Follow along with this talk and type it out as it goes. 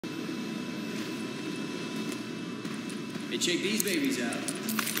Hey, check these babies out.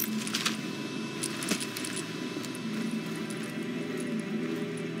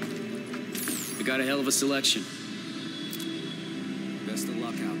 We got a hell of a selection. Best of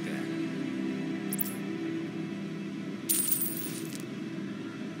luck out there.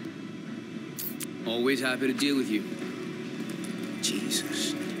 Always happy to deal with you.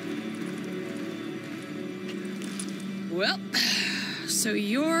 Jesus. Well, so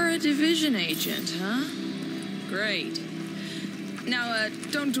you're a division agent, huh? Great. Now,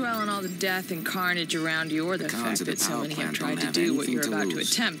 don't dwell on all the death and carnage around you or the fact that so many have tried to do what you're about to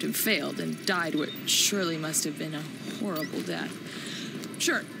attempt and failed and died what surely must have been a horrible death.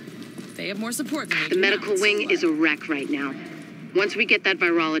 Sure, they have more support than you do. The medical wing is a wreck right now. Once we get that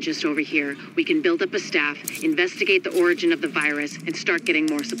virologist over here, we can build up a staff, investigate the origin of the virus, and start getting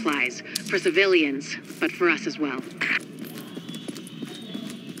more supplies. For civilians, but for us as well.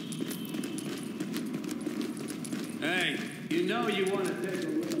 Hey, you know you want to take a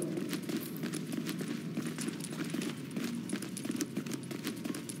look.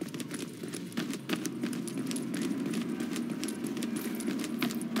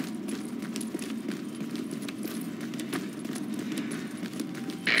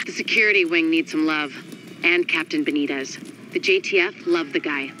 The security wing needs some love. And Captain Benitez. The JTF love the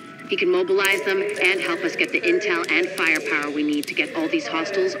guy. He can mobilize them and help us get the intel and firepower we need to get all these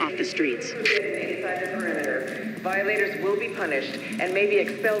hostiles off the streets. Inside the perimeter. Violators will be punished and may be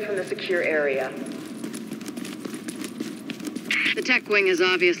expelled from the secure area. The tech wing has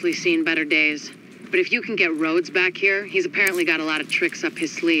obviously seen better days. But if you can get Rhodes back here, he's apparently got a lot of tricks up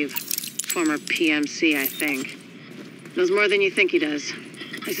his sleeve. Former PMC, I think. Knows more than you think he does.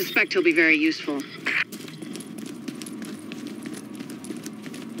 I suspect he'll be very useful.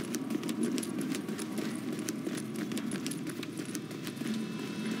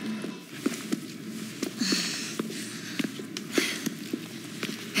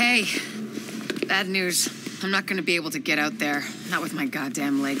 Hey, bad news. I'm not gonna be able to get out there. Not with my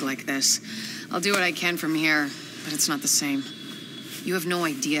goddamn leg like this. I'll do what I can from here, but it's not the same. You have no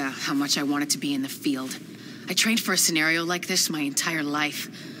idea how much I wanted to be in the field. I trained for a scenario like this my entire life,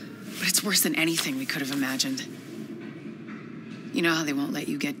 but it's worse than anything we could have imagined. You know how they won't let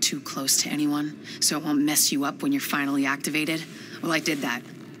you get too close to anyone, so it won't mess you up when you're finally activated? Well, I did that,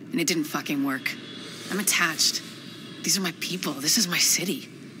 and it didn't fucking work. I'm attached. These are my people. This is my city.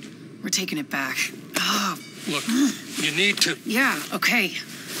 We're taking it back. Oh. Look, you need to... Yeah, okay.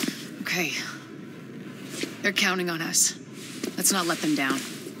 Okay. They're counting on us. Let's not let them down.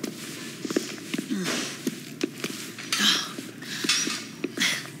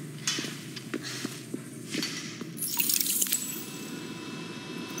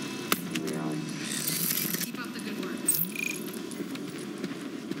 Keep up the good work.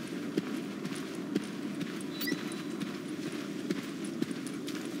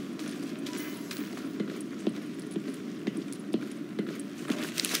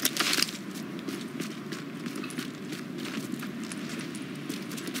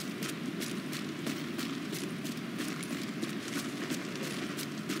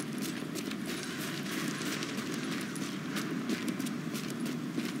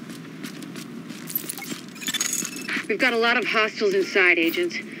 We've got a lot of hostiles inside,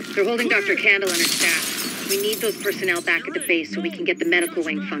 Agent. They're holding Dr. Candle and her staff. We need those personnel back at the base so we can get the medical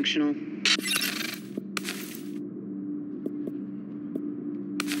wing functional.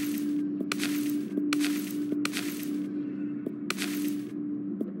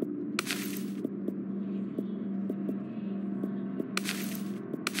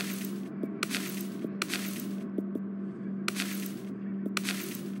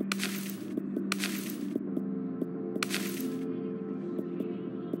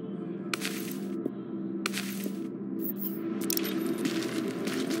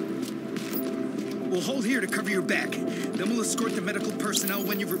 We'll hold here to cover your back. Then we'll escort the medical personnel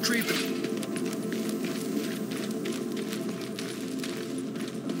when you've retrieved them.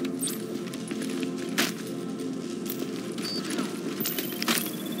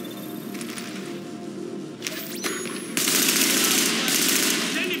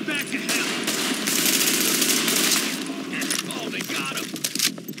 Send it back to hell. Oh, they got him.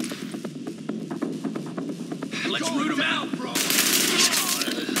 Let's root him out, bro.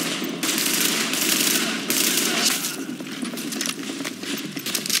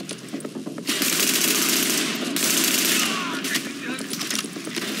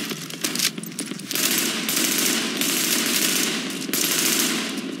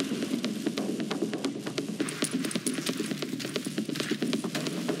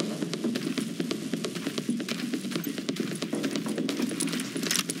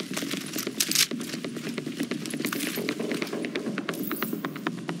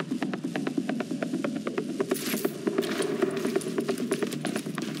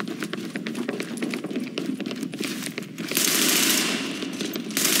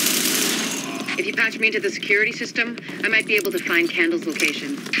 If you patch me into the security system, I might be able to find Candle's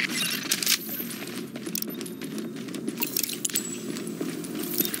location.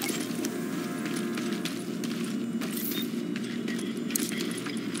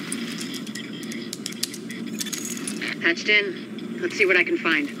 Patched in. Let's see what I can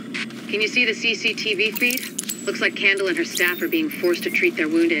find. Can you see the CCTV feed? Looks like Candle and her staff are being forced to treat their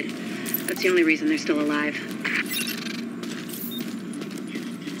wounded. That's the only reason they're still alive.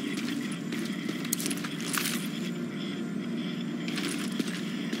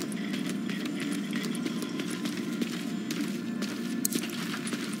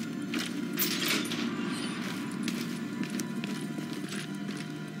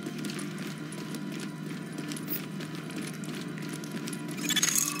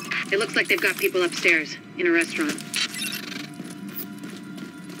 It looks like they've got people upstairs, in a restaurant.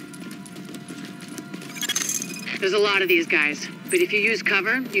 There's a lot of these guys, but if you use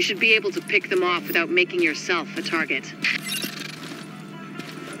cover, you should be able to pick them off without making yourself a target.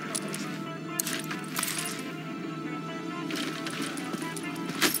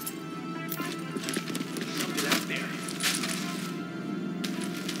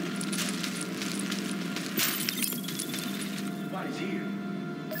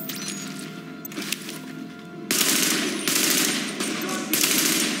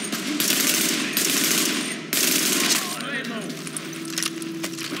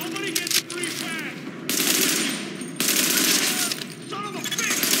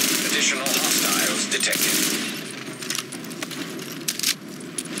 Additional hostiles detected.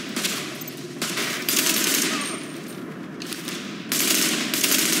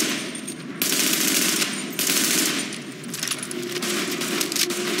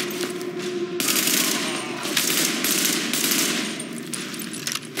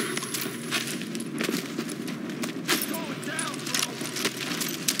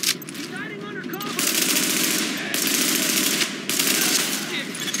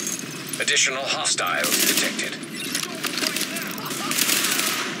 Additional hostiles detected.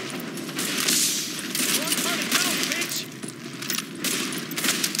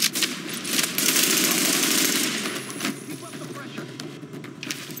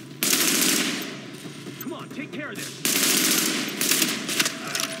 Come on, take care of this.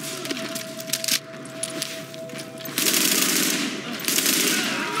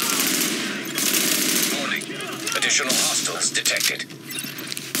 Warning. Additional hostiles detected.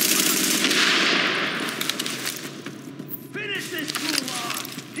 Finish this fool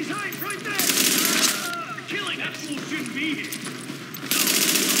off! He's hiding right there! Killing that fool shouldn't be here.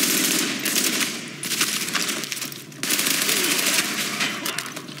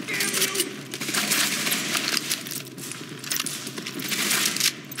 Damn you!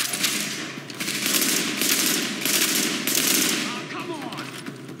 Oh, come on!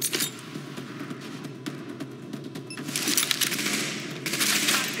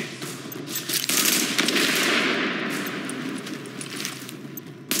 Got this.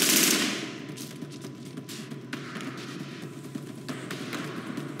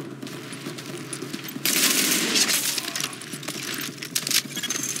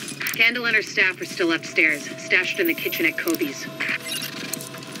 Candle and her staff are still upstairs, stashed in the kitchen at Kobe's.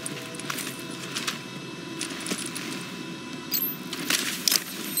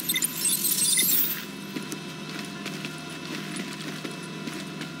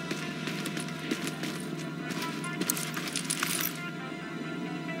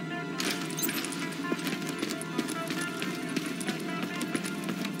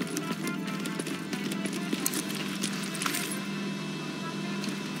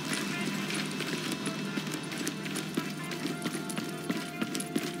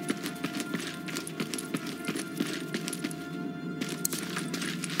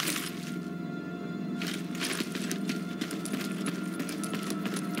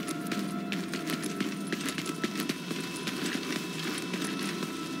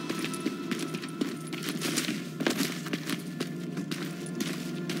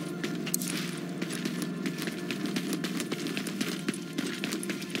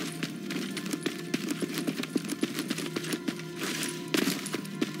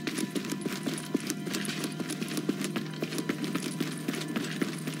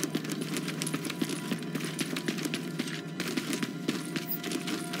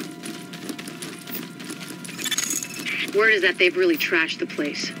 Word is that they've really trashed the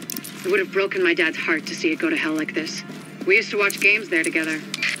place. It would have broken my dad's heart to see it go to hell like this. We used to watch games there together.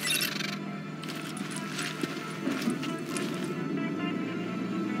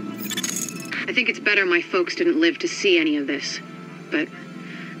 I think it's better my folks didn't live to see any of this. But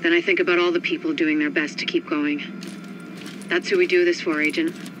then I think about all the people doing their best to keep going. That's who we do this for,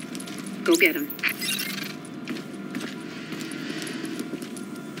 Agent. Go get him.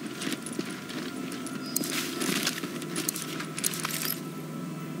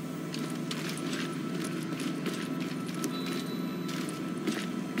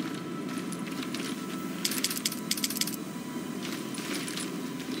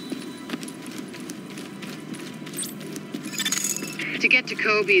 To get to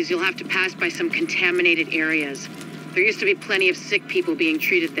Kobe's, you'll have to pass by some contaminated areas. There used to be plenty of sick people being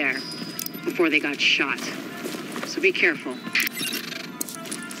treated there before they got shot. So be careful.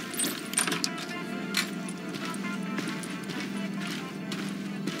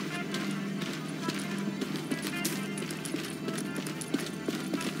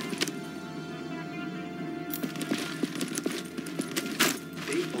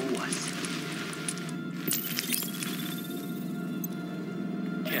 They owe us.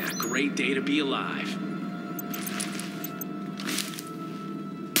 Yeah, great day to be alive.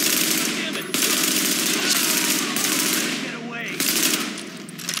 Damn it! Get away!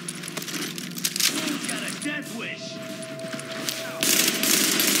 Who's got a death wish?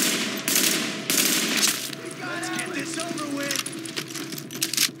 Let's get this over with.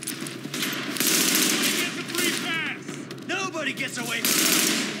 Get the free pass! Nobody gets away from us!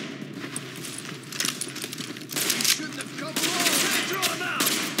 You shouldn't have come along! Throw him out!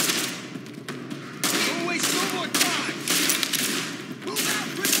 Don't waste no more time! Move out,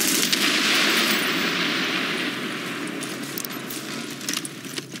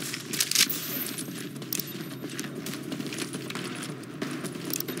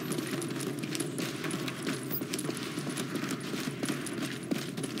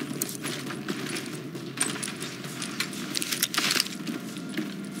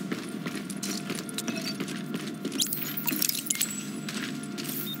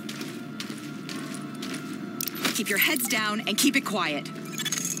 Keep your heads down and keep it quiet.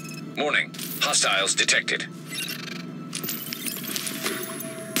 Warning. Hostiles detected.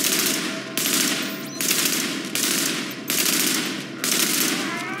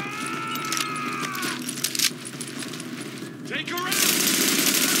 take her out!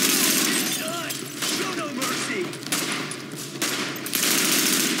 Done! Show no mercy!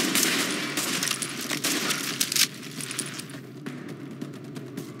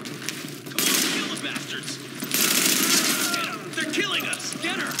 Come on, kill the bastards! They're killing us!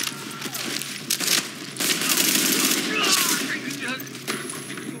 Get her!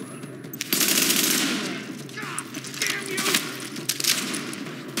 Damn you!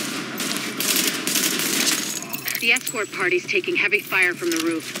 The escort party's taking heavy fire from the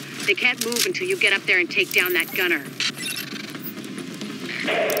roof. They can't move until you get up there and take down that gunner.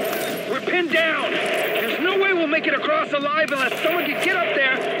 We're pinned down. There's no way we'll make it across alive unless someone can get up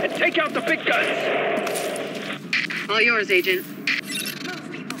there and take out the big guns. All yours, Agent.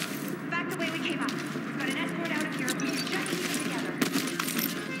 Move, people. Back the way we came up. We've got an escort out of here. We can just keep it together.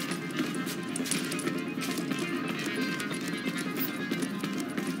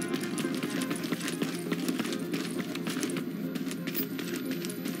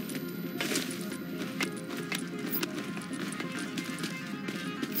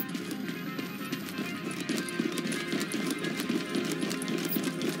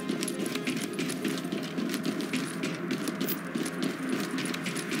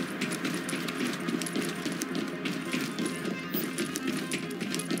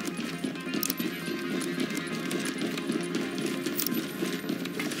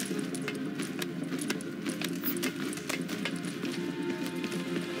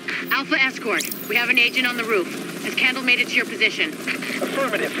 Alpha Escort, we have an agent on the roof. Has Candle made it to your position?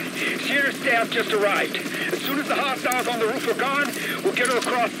 Affirmative. Sierra's staff just arrived. As soon as the hostiles on the roof are gone, we'll get her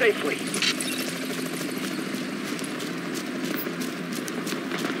across safely.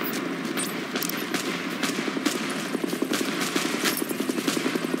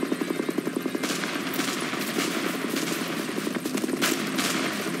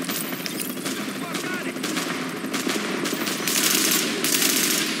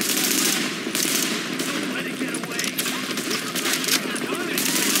 Don't let it get away!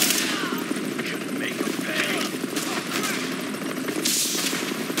 Gonna make 'em pay!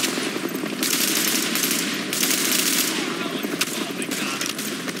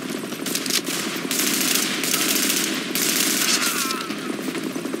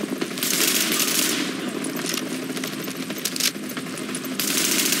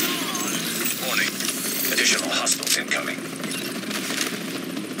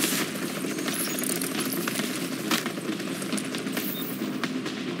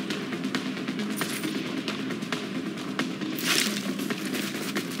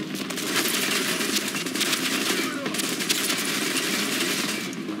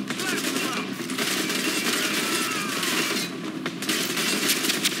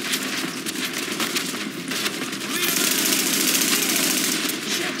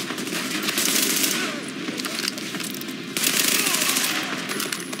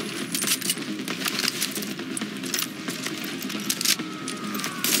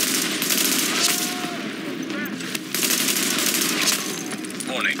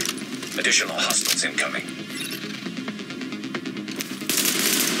 Additional hostiles incoming.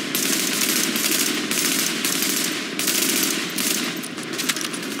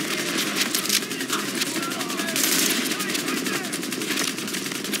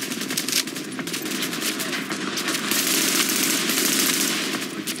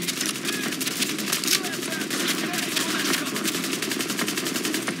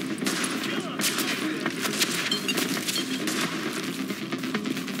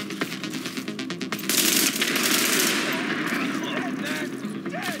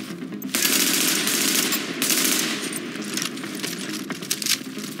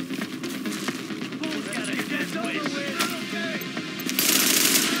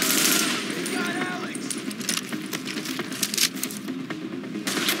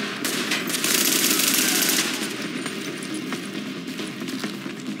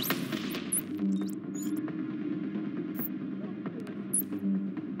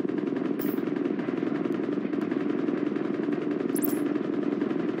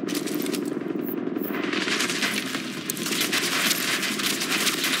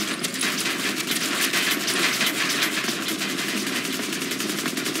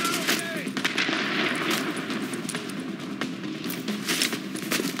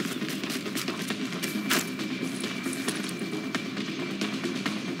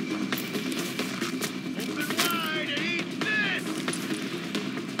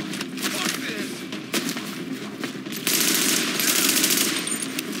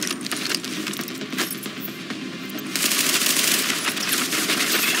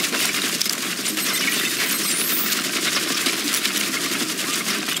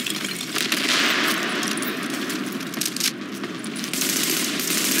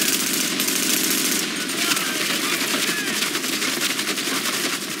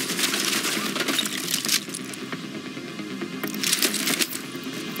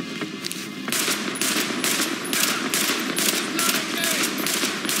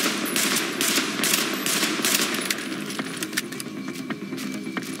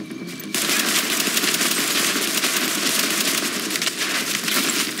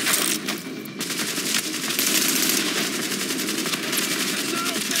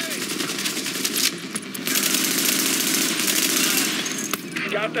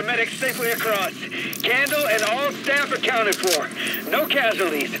 Got the medics safely across. Candle and all staff accounted for. No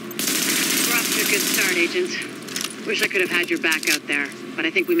casualties. We're off to a good start, agents. Wish I could have had your back out there, but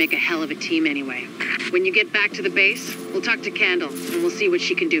I think we make a hell of a team anyway. When you get back to the base, we'll talk to Candle, and we'll see what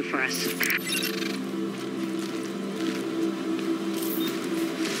she can do for us.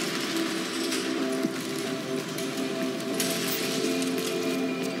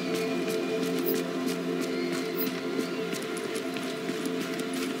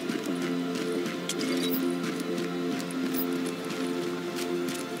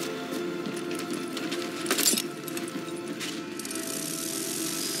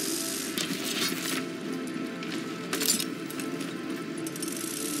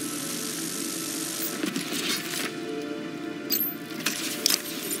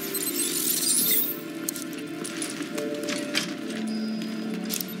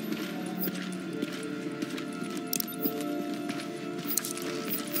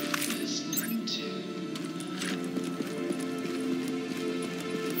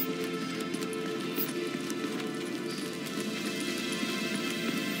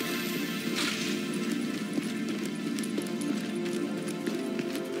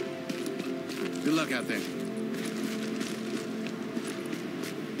 Good luck out there.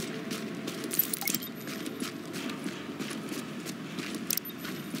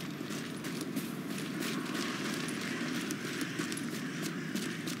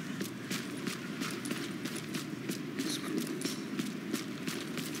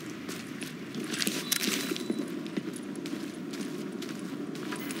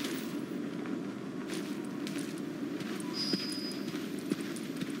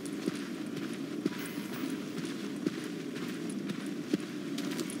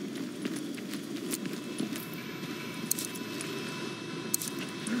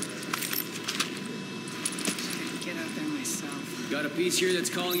 Got a piece here that's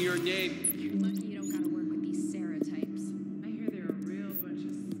calling your name. You're lucky you don't gotta work with these Sarah types. I hear they're a real bunch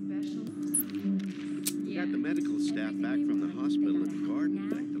of special. We got the medical staff back from the hospital at the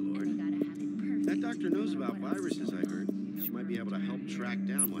garden, thank the Lord. That doctor knows about viruses, I heard. She might be able to help track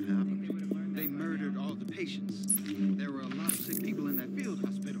down what happened. They murdered all the patients. There were a lot of sick people in that field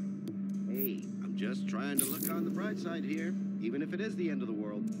hospital. Hey, I'm just trying to look on the bright side here, even if it is the end of the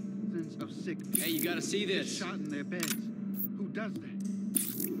world. Thousands of sick people. Hey, you gotta see get this. shot in their beds. Who does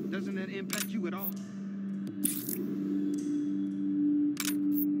that? Doesn't that impact you at all?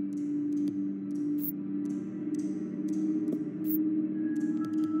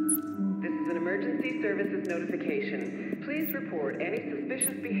 Emergency Services notification. Please report any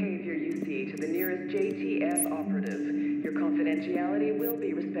suspicious behavior you see to the nearest JTF operative. Your confidentiality will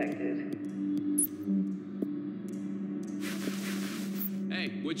be respected. Hey,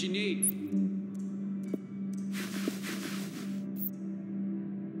 what you need?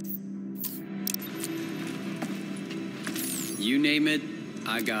 You name it,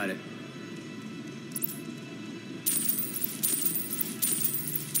 I got it.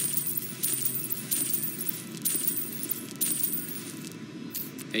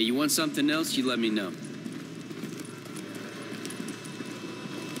 Hey, you want something else? You let me know.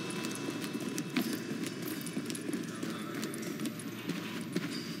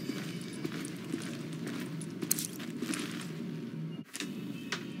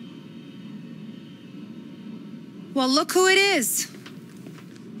 Well, look who it is.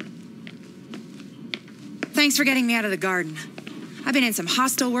 Thanks for getting me out of the garden. I've been in some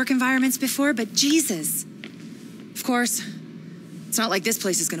hostile work environments before, but Jesus. Of course, it's not like this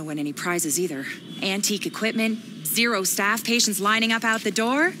place is going to win any prizes either. Antique equipment, 0 staff, patients lining up out the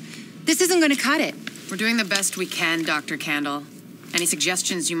door. This isn't going to cut it. We're doing the best we can, Dr. Candle. Any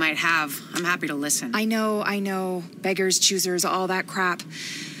suggestions you might have, I'm happy to listen. I know. Beggars, choosers, all that crap.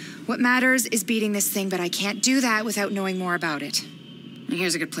 What matters is beating this thing, but I can't do that without knowing more about it. And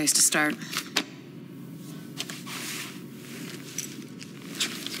here's a good place to start.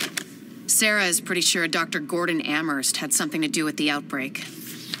 Sarah is pretty sure Dr. Gordon Amherst had something to do with the outbreak.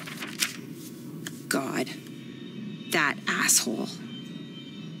 God. That asshole.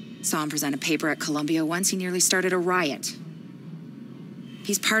 Saw him present a paper at Columbia once. He nearly started a riot. If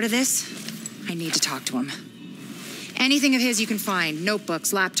he's part of this, I need to talk to him. Anything of his you can find.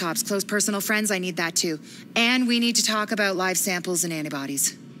 Notebooks, laptops, close personal friends, I need that too. And we need to talk about live samples and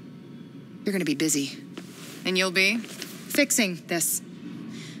antibodies. You're gonna be busy. And you'll be? Fixing this.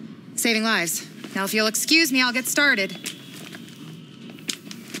 Saving lives. Now, if you'll excuse me, I'll get started.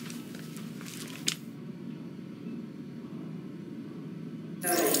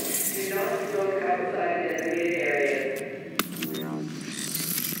 No, do not smoke outside designated areas.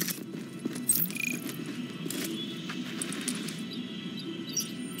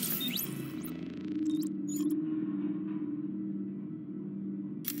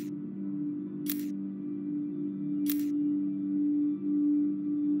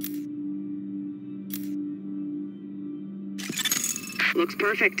 Looks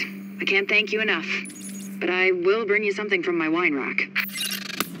perfect. I can't thank you enough. But I will bring you something from my wine rack.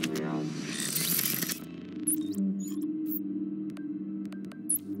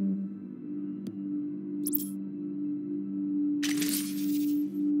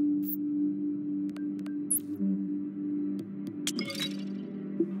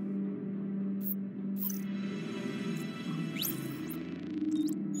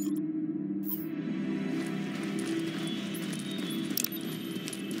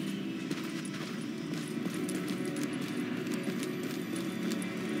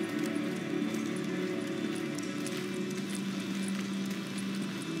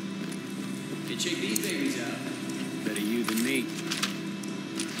 Hey, check these babies out. Better you than me.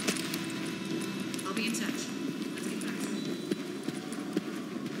 I'll be in touch.